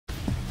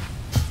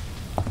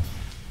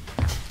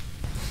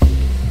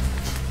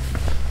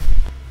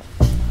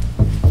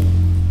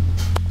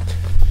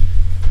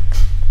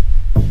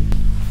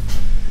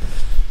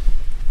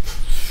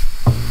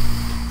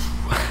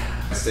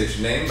state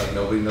your name like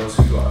nobody knows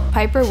who you are.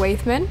 Piper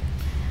Waithman.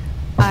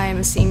 I'm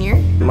a senior.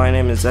 My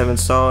name is Evan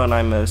Stahl and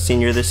I'm a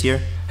senior this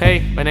year. Hey,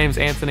 my name's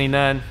Anthony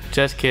Nunn.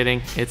 Just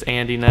kidding, it's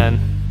Andy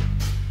Nunn.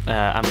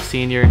 I'm a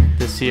senior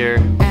this year.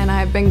 And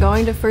I've been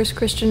going to First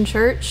Christian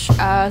Church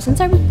since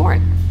I was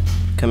born.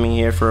 Coming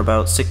here for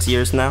about 6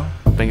 years now.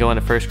 Been going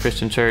to First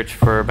Christian Church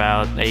for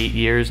about 8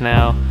 years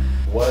now.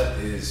 What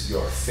is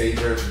your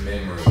favorite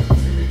memory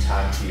from your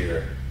time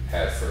here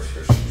at First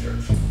Christian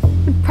Church?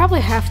 It'd probably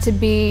have to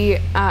be,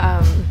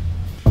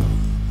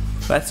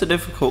 That's a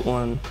difficult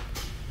one.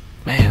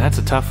 Man, that's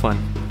a tough one.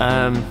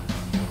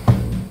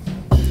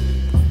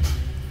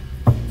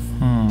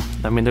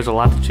 I mean, there's a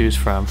lot to choose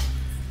from.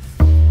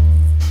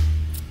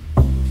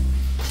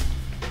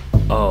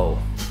 Oh,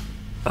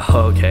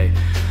 okay.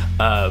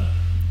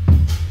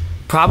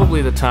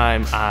 Probably the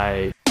time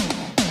I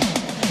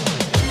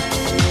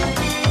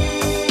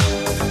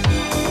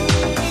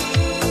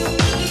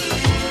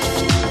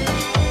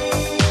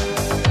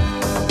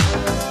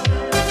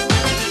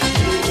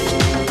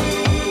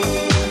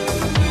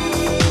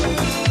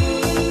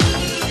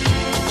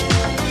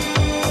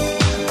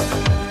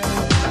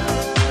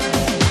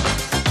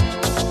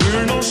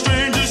We're no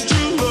strangers to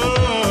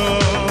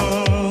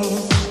love.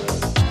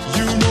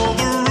 You know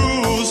the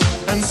rules,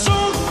 and so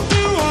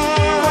do I.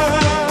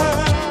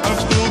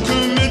 I've full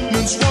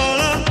commitments while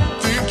I'm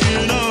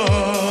thinking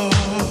of.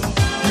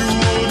 You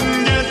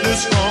wouldn't get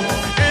this from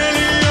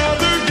any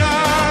other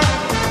guy.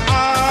 I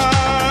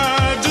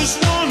just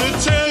wanna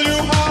tell you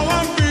how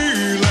I'm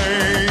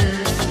feeling.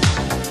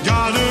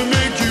 Gotta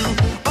make you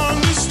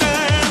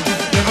understand.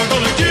 Never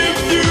gonna give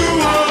you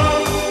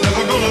up.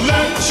 Never gonna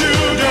let you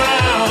down.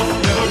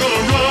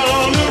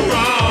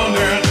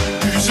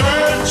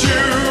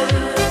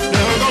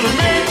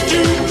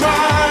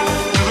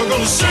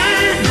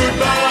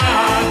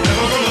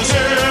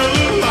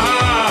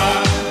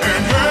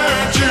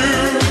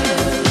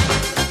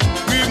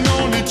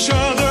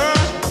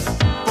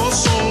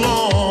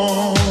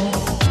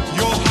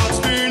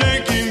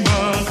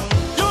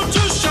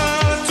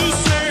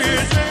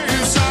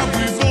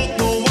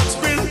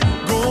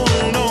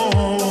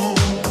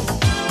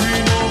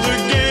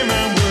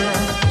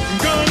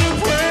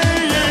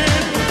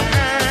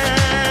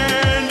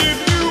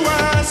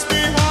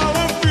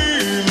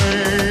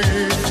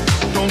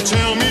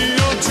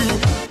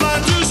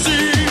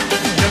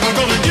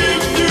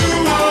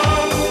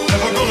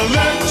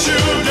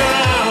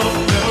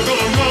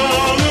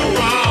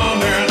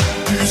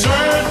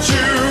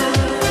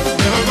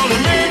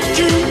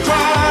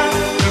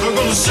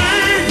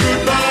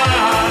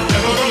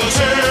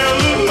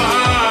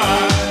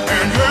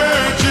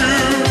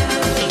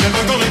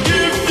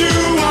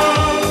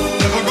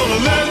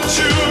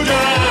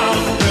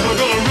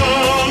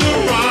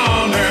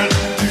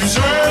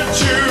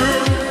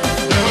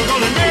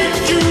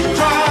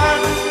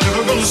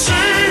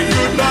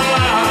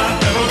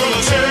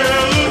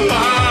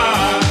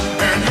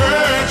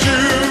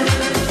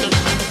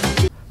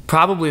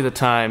 Probably the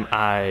time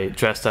I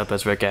dressed up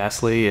as Rick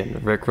Astley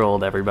and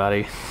rickrolled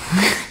everybody.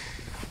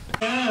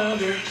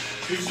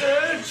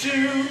 Desert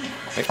you.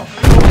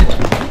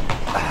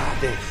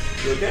 Dave,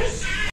 you okay?